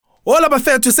Hola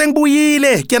bafethu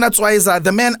sengibuyile kena Tswaiza,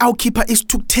 the man our keeper is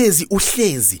Tuktezi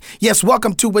uhlezi. Yes,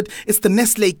 welcome to it. It's the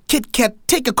NESTLÉ KIT KAT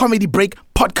Take a Comedy Break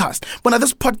podcast. When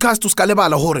this podcast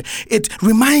uskalebala hore, it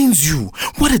reminds you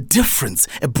what a difference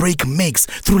a break makes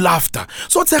through laughter.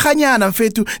 So tseganyana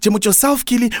mfethu, jemucho yourself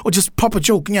kili or just pop a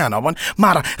joke nyana one.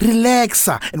 Mara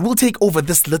relaxa and we'll take over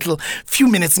this little few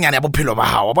minutes nyana bophelo ba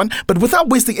hao one. But without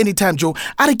wasting any time, Joe,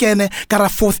 arigene got our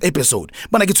 4th episode.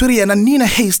 Bana gitwiri na Nina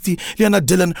Hastie, Liana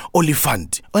Dillan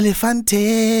Oliphant.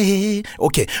 Oliphante.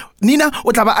 Okay. Nina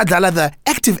utlaba adlala the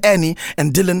active Annie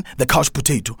and Dillan the couch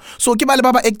potato. So kibale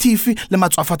baba active lema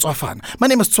tswafana. My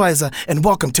name is Tswaiza and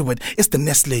welcome to it. It's the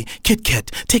NESTLÉ KIT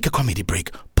KAT Take a Comedy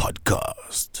Break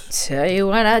podcast. Tell you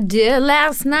what I did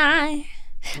last night.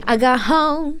 I got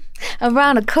home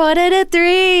around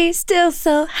 2:45, still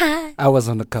so high. I was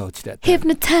on the couch that time,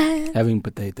 hypnotized, having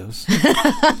potatoes.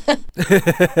 I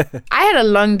had a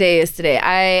long day yesterday.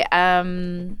 I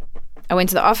went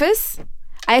to the office.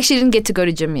 I actually didn't get to go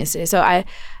to gym yesterday. So I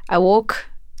work.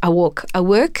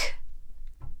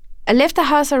 I left the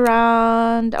house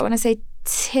around, I want to say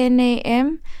 10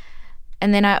 a.m.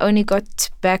 And then I only got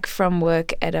back from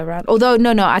work at around,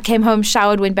 I came home,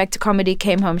 showered, went back to comedy,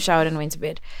 came home, showered, and went to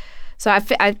bed. So I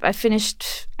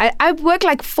finished, I work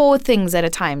like 4 things at a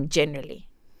time, generally.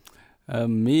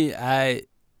 I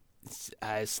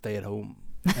stay at home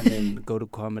and then go to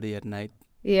comedy at night.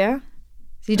 Yeah?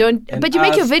 So you don't, but you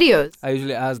make your videos. I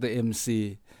usually ask the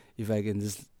MC if I can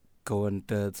just go on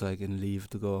third so I can leave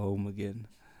to go home again.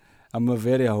 I'm a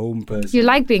very home person. You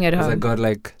like being at home? I got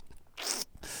I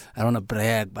don't want to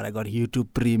brag, but I got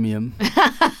YouTube Premium.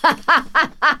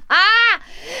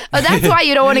 Oh, that's why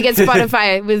you don't want to get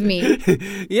Spotify with me.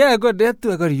 Yeah, I got that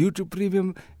too. I got YouTube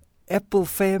Premium. Apple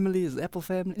Family. Yeah.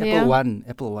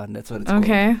 Apple One, that's what it's called.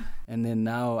 Okay. And then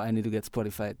now I need to get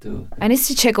Spotify too. I need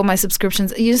to check all my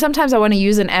subscriptions. Sometimes I want to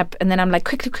use an app and then I'm like,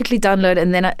 quickly download,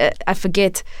 and then I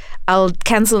forget. I'll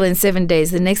cancel in 7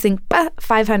 days. The next thing,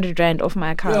 500 Rand off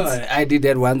my account. No, I did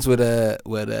that once with the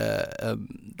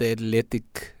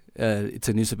Athletic. It's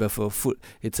a newspaper for foot.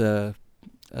 It's a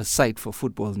site for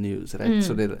football news, right?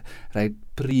 So they write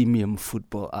premium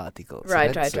football articles.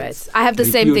 Right. I have the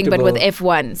same thing, but with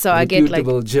F1. So I get like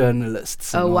reputable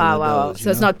journalists. Oh wow! So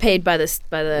it's not paid by the.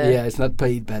 Yeah, it's not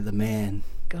paid by the man.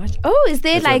 Gosh. Oh, is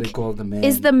there That's what they call the man.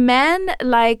 Is the man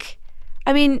like?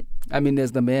 I mean,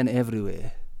 there's the man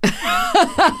everywhere. You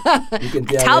can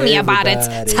tell me about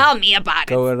it. Tell me about it.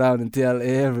 Go around and tell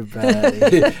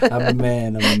everybody. I'm a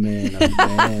man.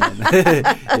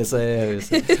 Yes, I am.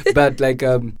 But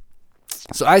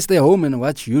so I stay home and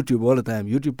watch YouTube all the time.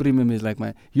 YouTube Premium is like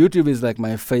my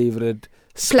favorite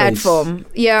platform.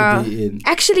 Yeah. To be in.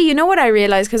 Actually, you know what I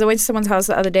realized, because I went to someone's house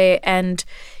the other day and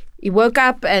he woke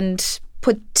up and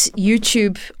put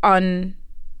YouTube on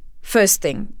first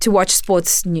thing to watch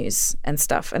sports news and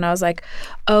stuff, and I was like,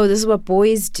 oh, this is what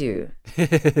boys do.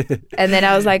 And then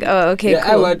I was like, oh, okay, yeah,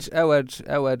 cool. I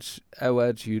watch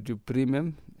YouTube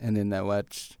Premium, and then I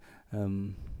watch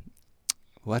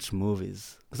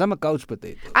movies, because I'm a couch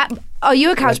potato. Are you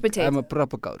a couch potato? I'm a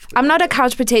proper couch potato. I'm not a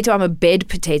couch potato, I'm a bed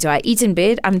potato. I eat in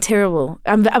bed. I'm terrible.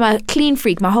 I'm a clean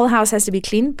freak. My whole house has to be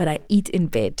clean, but I eat in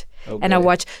bed. Okay. And I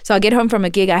watch. So I'll get home from a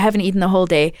gig, I haven't eaten the whole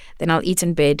day, then I'll eat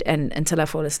in bed until I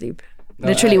fall asleep.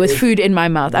 Literally with food in my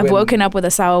mouth. I've woken up with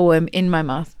a sour worm in my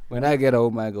mouth. When I get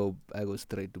home, I go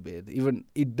straight to bed. Even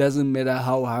it doesn't matter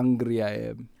how hungry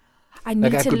I am. I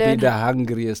could be the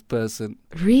hungriest person.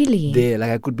 Really? There,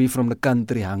 I could be from the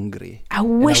country hungry. I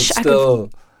wish I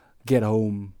could get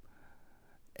home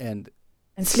and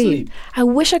sleep. I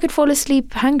wish I could fall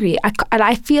asleep hungry.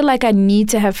 I feel like I need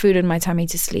to have food in my tummy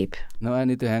to sleep. No, I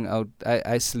need to hang out.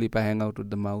 I sleep. I hang out with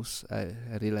the mouse. I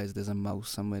realize there's a mouse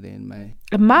somewhere there in my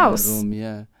room.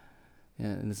 Yeah.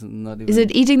 And it's not even. Is it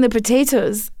eating the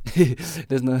potatoes?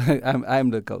 There's no.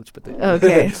 I'm the couch potato.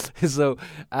 Okay. So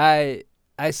I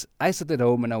sit at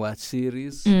home and I watch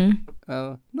series.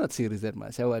 Not series that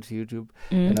much. I watch YouTube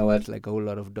and I watch a whole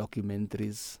lot of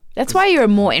documentaries. That's why you're a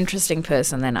more interesting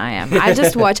person than I am. I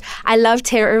just watch. I love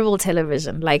terrible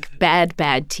television, like bad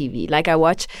TV. I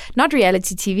watch not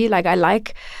reality TV. I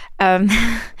like,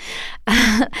 I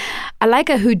like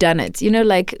a whodunit.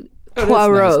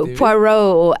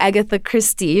 Poirot or Agatha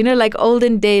Christie,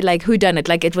 olden day,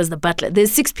 whodunit, it was the butler.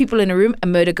 There's 6 people in a room, a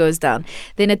murder goes down.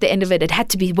 Then at the end of it had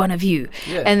to be one of you.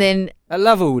 Yeah. And then I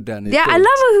love a whodunit. Yeah, I love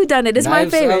a whodunit. It's my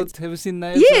Knives favorite. Out. Have you seen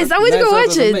Knives Yes, Out? I went to Knives go Out watch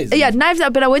was it. amazing. Yeah, Knives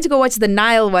Out, but I went to go watch the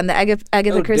Nile one, the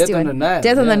Agatha Christie Death one. on the Nile.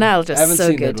 Death on the Yeah. Nile, I just haven't so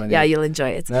seen good. that one Yeah, yet. you'll enjoy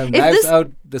it. Now, If Knives this-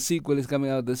 Out, the sequel is coming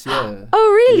out this year.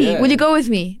 Oh, really? Yeah. Will you go with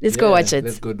me? Let's go Yeah, watch it.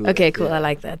 let's go do Okay, it. cool. Yeah. I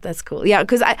like that. That's cool. Yeah,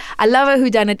 because I love a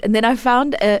whodunit. And then I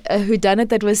found a whodunit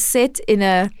that was set in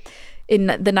the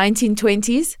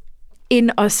 1920s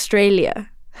in Australia.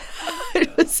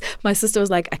 My sister was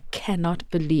like, I cannot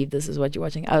believe this is what you're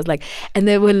watching. I was like, and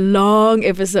there were long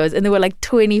episodes, and there were like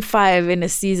 25 in a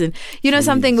season. You know,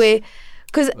 something Jeez. where,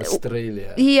 because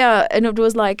Australia. yeah, and it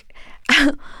was like,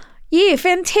 yeah,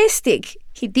 fantastic.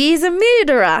 He's a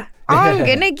murderer. I'm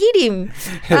gonna get him.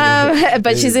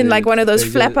 But she's in like one of those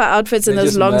flapper outfits and They those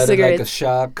just long murder cigarettes. like a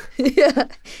shark. Yeah.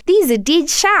 He's a dead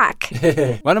shark.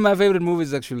 One of my favorite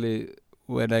movies, actually,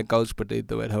 when I couch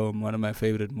potato at home, one of my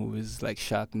favorite movies is like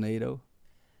Sharknado.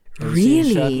 Have you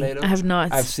seen Really? Sharknado? I have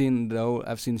not. I've seen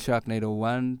Sharknado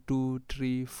 1, 2,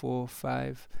 3, 4,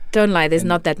 5. Don't lie. There's And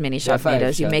not that many There are 5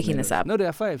 Sharknados. You're making this Sharknados. up. No, there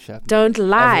are 5 Sharknados. Don't I've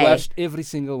lie. watched every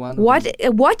single one.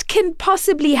 of What can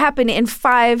possibly happen in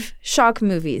 5 shark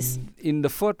movies? them. In the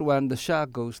 4th one, the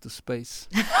shark goes to space.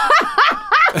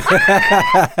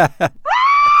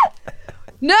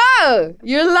 No,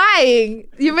 you're lying.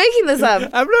 You're making this up.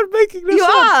 I'm not making this You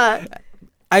up.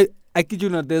 are. I kid you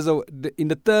not. In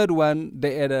the 3rd one,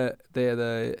 they at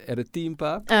a theme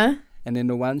park, Uh, and then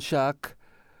the one shark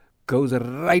goes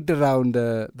right around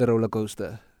the roller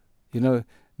coaster. You know,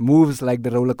 moves like the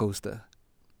roller coaster.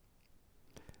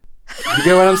 You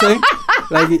get what I'm saying?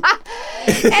 Like,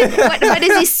 but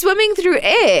is he swimming through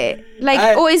air? Like,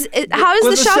 how is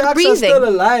the shark sharks breathing? are still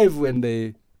alive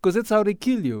because that's how they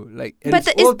kill you. Like, and But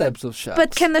it's all types of sharks.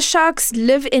 But can the sharks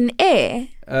live in air?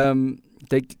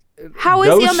 They, How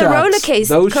is he those on the roller sharks-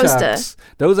 coaster? Sharks,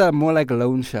 those are more like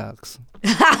lone sharks.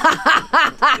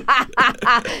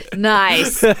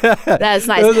 Nice. That's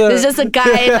nice. Those are- There's just a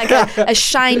guy in like a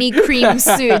shiny cream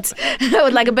suit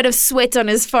with like a bit of sweat on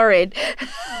his forehead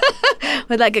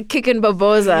with like a kick and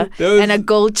babosa Those- and a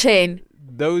gold chain.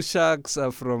 Those sharks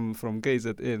are from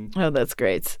KZN. Oh, that's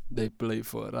great. They play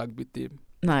for a rugby team.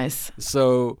 Nice.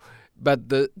 So, but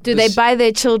Do they buy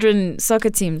their children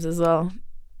soccer teams as well?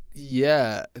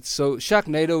 Yeah. So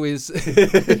Sharknado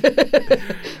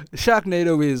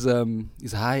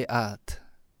is high art.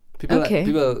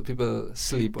 People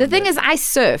sleep. The thing is, I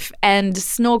surf and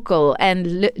snorkel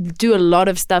and do a lot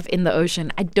of stuff in the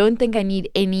ocean. I don't think I need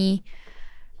any.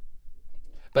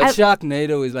 But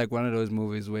Sharknado is like one of those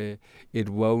movies where it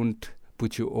won't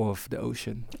put you off the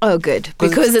ocean. Oh, good,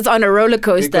 because it's on a roller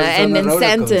coaster and in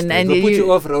Santon, and It'll put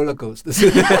you off roller coasters.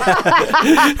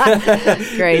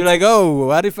 Great. You're like, oh,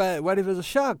 what if there's a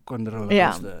shark on the roller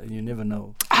Yeah. coaster? You never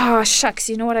know. Oh, shucks.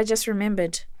 You know what I just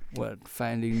remembered? What,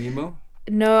 Finding Nemo?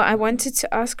 No, I wanted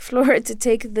to ask Flora to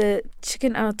take the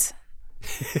chicken out.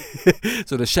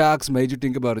 So the sharks made you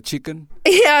think about a chicken?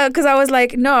 Yeah, because I was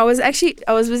like, no, I was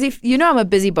busy. You know, I'm a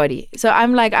busybody. So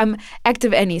I'm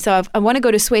active Annie. So I want to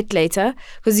go to sweat later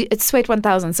because it's sweat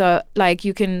 1000. So like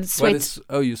you can sweat.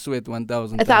 You sweat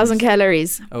 1,000 1,000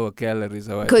 calories. Oh, calories.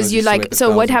 Because you like,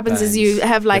 so what happens is you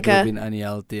have like that would have been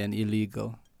unhealthy and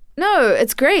illegal. No,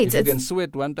 it's great. If you can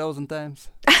sweat 1,000 times.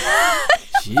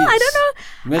 Jeez. I don't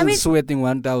know. Imagine sweating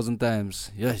 1,000 times.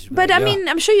 Yes, But I mean,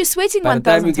 I'm sure you're sweating by 1,000 the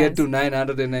time you times. get to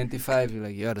 995, you're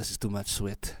like, yeah, this is too much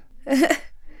sweat.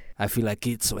 I feel like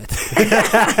kid sweat.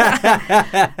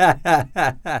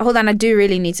 Hold on, I do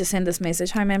really need to send this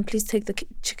message. Hi, ma'am, please take the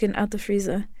chicken out the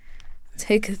freezer.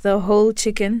 Take the whole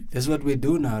chicken. That's what we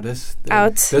do now.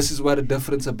 Out. This is what a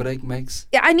difference a break makes.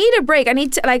 Yeah, I need a break. I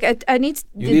need to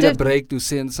You need a break to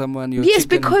send someone your Yes,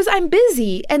 chicken. because I'm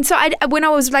busy. And so when I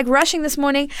was like rushing this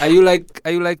morning. Are you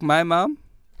like my mom?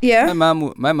 Yeah.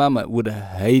 My mom would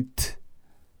hate.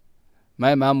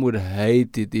 My mom would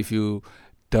hate it if you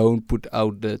don't put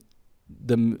out the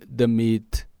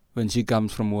meat when she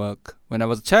comes from work. When I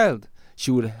was a child, she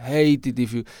would hate it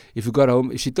if you got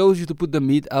home. If she told you to put the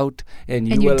meat out and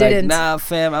you were didn't. like, nah,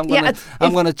 fam, I'm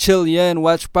gonna chill here and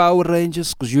watch Power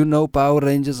Rangers because you know Power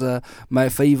Rangers are my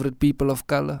favorite people of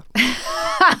color.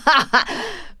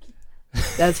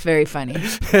 That's very funny.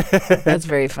 That's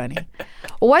very funny.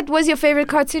 What was your favorite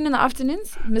cartoon in the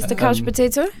afternoons, Mr. Couch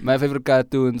Potato? My favorite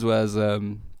cartoons was I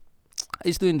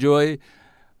used to enjoy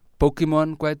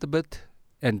Pokemon quite a bit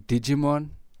and Digimon.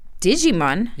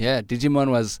 Digimon? Yeah, Digimon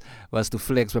was to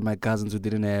flex by my cousins who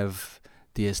didn't have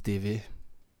DSTV.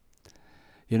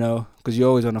 You know, because you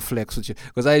always want to flex with you.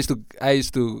 Because I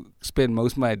used to spend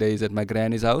most of my days at my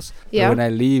granny's house. Yeah. But when I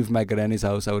leave my granny's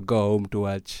house, I would go home to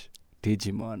watch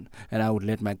Digimon, and I would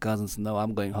let my cousins know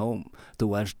I'm going home to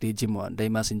watch Digimon. They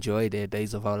must enjoy their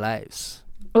days of our lives.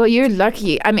 Well, you're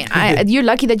lucky. I mean, you're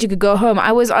lucky that you could go home.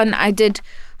 I did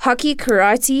hockey,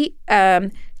 karate,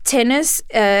 tennis,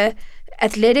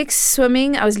 athletics,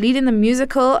 swimming. I was leading the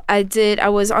musical. I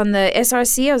was on the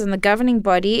SRC. I was on the governing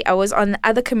body. I was on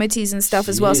other committees and stuff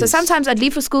as well. So sometimes I'd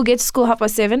leave for school, get to school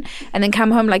 7:30, and then come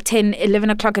home like 10,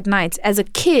 11 o'clock at night. As a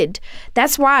kid,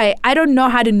 that's why I don't know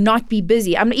how to not be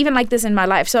busy. I'm even like this in my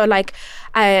life. So I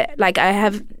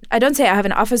don't say I have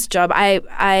an office job. I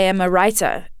am a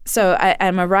writer. So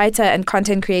I'm a writer and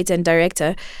content creator and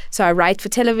director. So I write for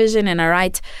television and I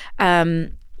write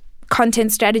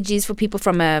content strategies for people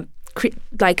from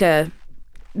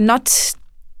not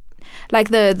like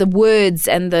the words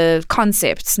and the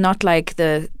concepts, not like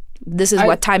this is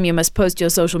what time you must post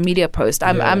your social media post.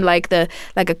 I'm like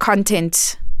a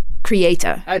content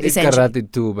creator. I did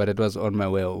karate too, but it was on my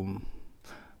way home.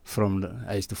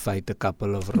 I used to fight a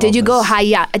couple of robbers. Did you go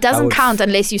hiya? It doesn't count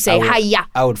unless you say hiya.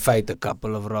 I would fight a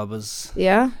couple of robbers.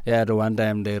 Yeah? Yeah, the one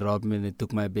time they robbed me and they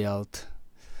took my belt.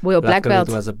 Well, your black belt.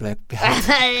 It was a black belt.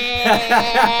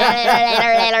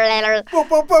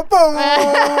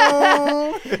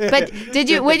 But did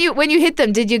you when you hit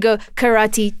them, did you go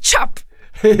karate chop?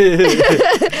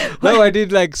 No, I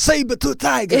did like saber to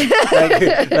tiger.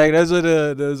 like that's what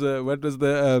what was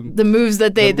the moves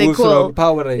that they moves call from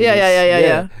Power Rangers.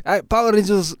 Yeah. Power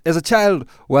Rangers as a child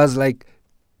was like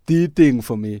the thing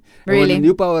for me. Really? And when the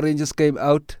new Power Rangers came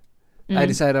out, I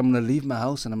decided I'm gonna leave my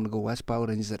house and I'm gonna go watch Power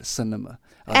Rangers at the cinema.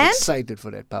 I was excited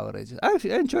for that Power Rangers. I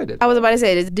enjoyed it. I was about to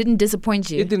say it didn't disappoint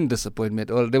you. It didn't disappoint me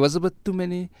at all. There was a bit too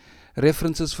many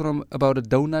references about a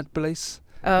donut place.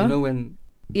 You know when.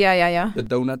 Yeah. The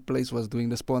donut place was doing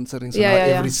the sponsoring, so now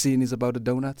every scene is about the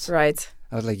donuts. Right.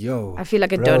 I was like, yo. I feel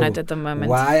like a donut at the moment.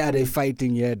 Why are they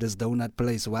fighting here at this donut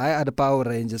place? Why are the Power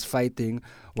Rangers fighting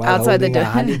while outside holding the a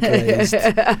honey-glazed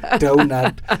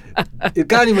donut? It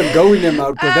can't even go in their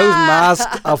mouth because those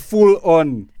masks are full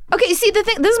on. Okay, see, this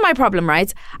is my problem,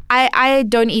 right? I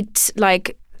don't eat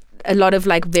like a lot of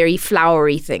like very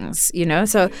floury things, you know?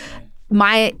 So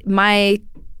my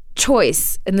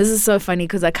choice, and this is so funny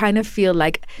because I kind of feel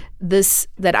like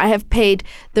that I have paid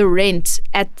the rent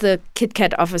at the Kit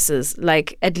Kat offices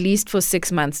like at least for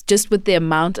 6 months just with the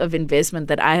amount of investment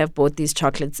that I have bought these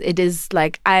chocolates. It is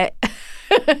like I'm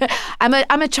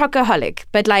a chocoholic,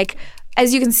 but like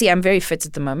as you can see, I'm very fit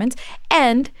at the moment,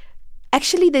 and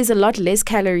actually there's a lot less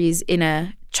calories in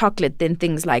a chocolate than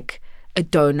things like a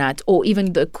donut or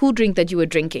even the cool drink that you were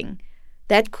drinking.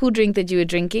 That cool drink that you were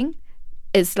drinking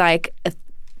is like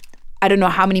I don't know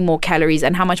how many more calories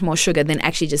and how much more sugar than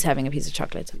actually just having a piece of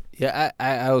chocolate. Yeah,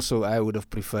 I would have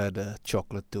preferred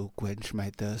chocolate to quench my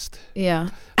thirst. Yeah.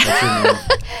 But, you know,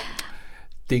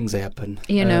 things happen.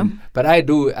 You know. But I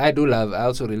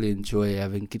also really enjoy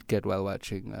having Kit Kat while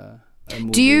watching a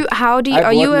movie.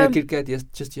 Are you a Kit Kat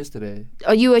just yesterday.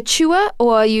 Are you a chewer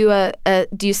or are you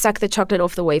do you suck the chocolate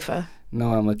off the wafer?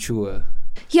 No, I'm a chewer.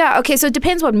 Yeah, okay, so it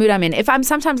depends what mood I'm in. If I'm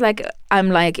sometimes like I'm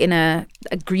like in a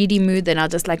greedy mood, then I'll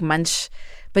just like munch.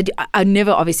 But I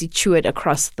never obviously chew it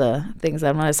across the things.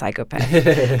 I'm not a psychopath.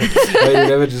 Well, you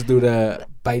never just do the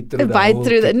bite through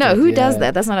the No, who does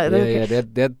that? That's not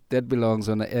that belongs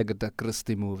on an Agatha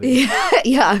Christie movie.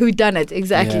 Yeah, who done it?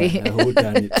 Exactly. Yeah, who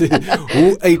done it?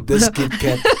 Who ate this Kit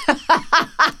Kat?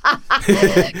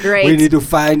 Great. We need to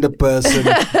find the person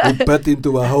who put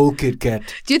into a whole Kit Kat.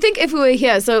 Do you think if we were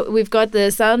here, so we've got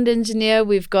the sound engineer,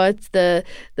 we've got the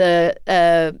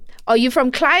are you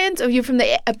from client or are you from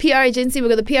a PR agency? We've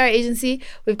got the PR agency.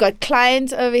 We've got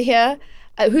client over here.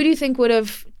 Who do you think would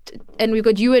have, and we've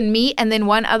got you and me and then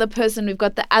one other person. We've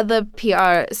got the other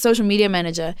PR social media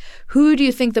manager. Who do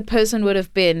you think the person would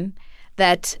have been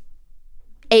that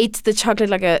ate the chocolate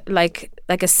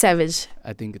like a savage?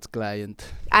 I think it's client.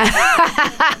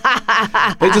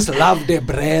 They just love their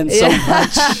brand so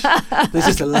much. They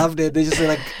just love it. They just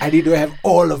like, I need to have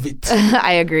all of it.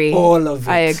 I agree. All of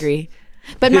it. I agree.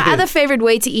 But my other favorite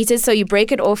way to eat it, so you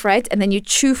break it off, right? And then you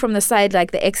chew from the side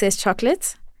like the excess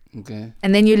chocolate. Okay.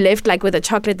 And then you left like with the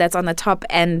chocolate that's on the top,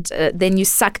 and then you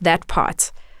suck that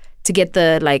part to get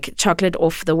the like chocolate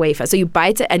off the wafer. So you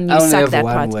bite it and you suck that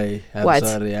part. Way. I'm what?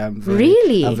 Sorry, I'm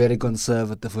very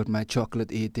conservative with my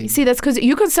chocolate eating. See, that's because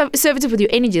you're conservative with your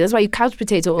energy. That's why you couch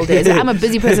potato all day. So I'm a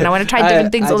busy person. I want to try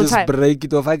different things all the time. I just break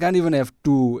it off. I can't even have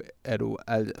two at all.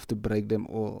 I have to break them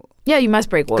all. Yeah, you must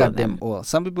break all Cut of them. All.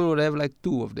 Some people would have like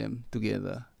two of them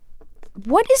together.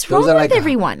 What is wrong with like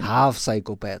everyone? Half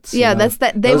psychopaths. Yeah, that's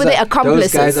that. They were the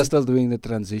accomplices. Those guys are still doing the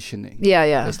transitioning.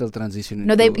 Yeah. They're still transitioning.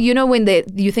 No, you know when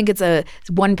you think it's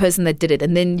one person that did it,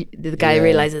 and then the guy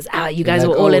realizes, you guys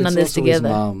were all in on this together.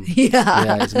 His mom.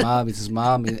 Yeah. It's his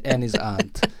mom and his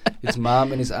aunt. His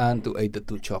mom and his aunt who ate the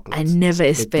 2 chocolates. I never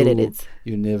expected it.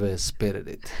 You never expected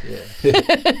it. Yeah.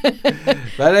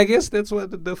 But I guess that's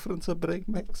what the difference a break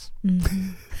makes.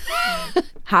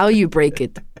 How you break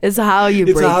it. It's how you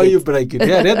It's break how it. you break it.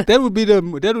 Yeah, that would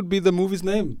be the movie's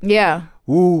name. Yeah.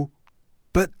 Ooh,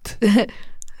 but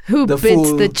Who the bit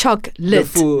full- the chocolate? the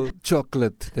full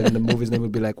chocolate. Then the movie's name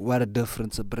would be like, what a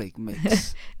difference a break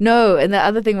makes. No, and the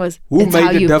other thing was Who it's how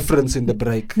made the you difference in the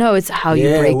break? No, it's how you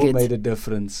break who it. made the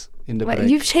difference in the Wait, break?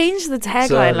 you've changed the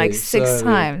tagline like 6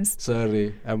 times.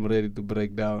 Sorry, I'm ready to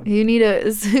break down. You need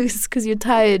it's because you're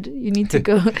tired. You need to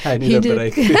go. I need You a did-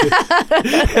 break.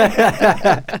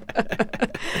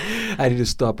 I need to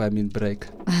stop. I mean break.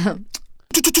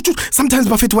 Sometimes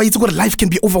bafethu wa itse gore life can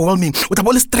be overwhelming. O tla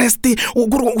bo le stressed, o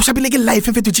gore o shabile ke life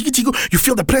mfethu jiki. You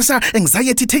feel the pressure,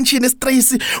 anxiety, tension,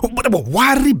 stress,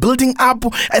 worry building up,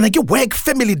 and like work,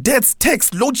 family, debts,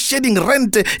 tax, load shedding,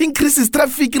 rent, increases,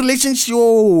 traffic, relationship.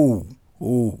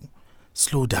 Oh,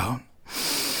 slow down.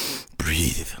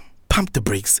 Breathe. Pump the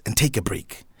brakes and take a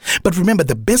break. But remember,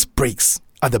 the best breaks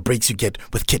are the breaks you get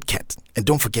with Kit Kat. And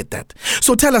don't forget that.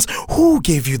 So tell us, who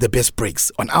gave you the best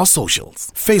breaks on our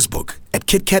socials? Facebook at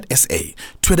KitKatSA,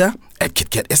 Twitter at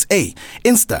KitKatSA,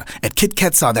 Insta at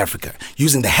KitKat South Africa,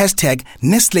 using the hashtag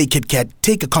Nestlé Kit Kat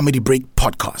Take a Comedy Break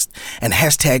podcast and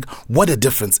hashtag What a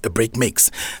Difference a Break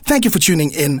Makes. Thank you for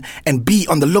tuning in and be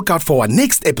on the lookout for our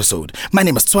next episode. My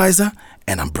name is Twiza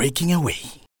and I'm breaking away.